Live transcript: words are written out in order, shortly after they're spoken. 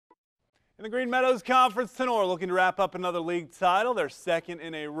In the Green Meadows Conference, Tinora looking to wrap up another league title, their second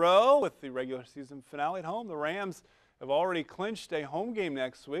in a row. With the regular season finale at home, the Rams have already clinched a home game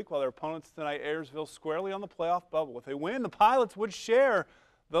next week, while their opponents tonight, Ayersville, squarely on the playoff bubble. If they win, the Pilots would share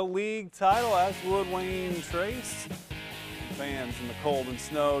the league title, as would Wayne Trace. Fans in the cold and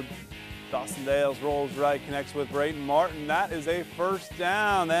snowed. Dawson Dales rolls right, connects with Brayton Martin. That is a first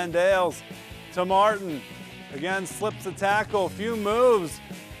down. Then Dales to Martin. Again, slips a tackle, a few moves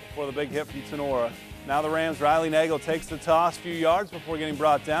before the big hit from Tinora. Now the Rams, Riley Nagel takes the toss, few yards before getting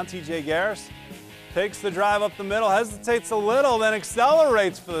brought down. TJ Garris takes the drive up the middle, hesitates a little, then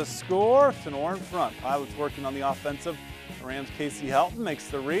accelerates for the score. Tinora in front. Pilots working on the offensive. The Rams' Casey Helton makes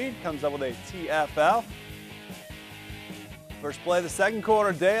the read, comes up with a TFL. First play of the second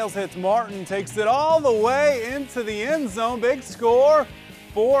quarter, Dales hits Martin, takes it all the way into the end zone. Big score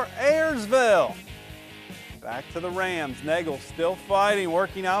for Ayersville. Back to the Rams. Nagel still fighting,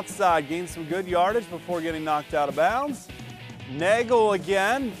 working outside, gained some good yardage before getting knocked out of bounds. Nagel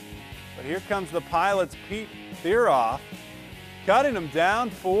again, but here comes the Pilots' Pete Theroff, cutting him down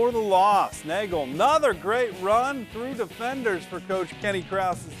for the loss. Nagel, another great run through defenders for Coach Kenny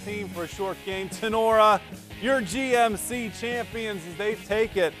Krause's team for a short game. Tinora, your GMC champions, as they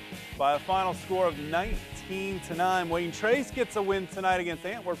take it by a final score of 19-9. Wayne Trace gets a win tonight against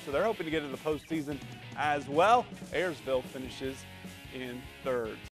Antwerp, so they're hoping to get to the postseason as well. Ayersville finishes in third.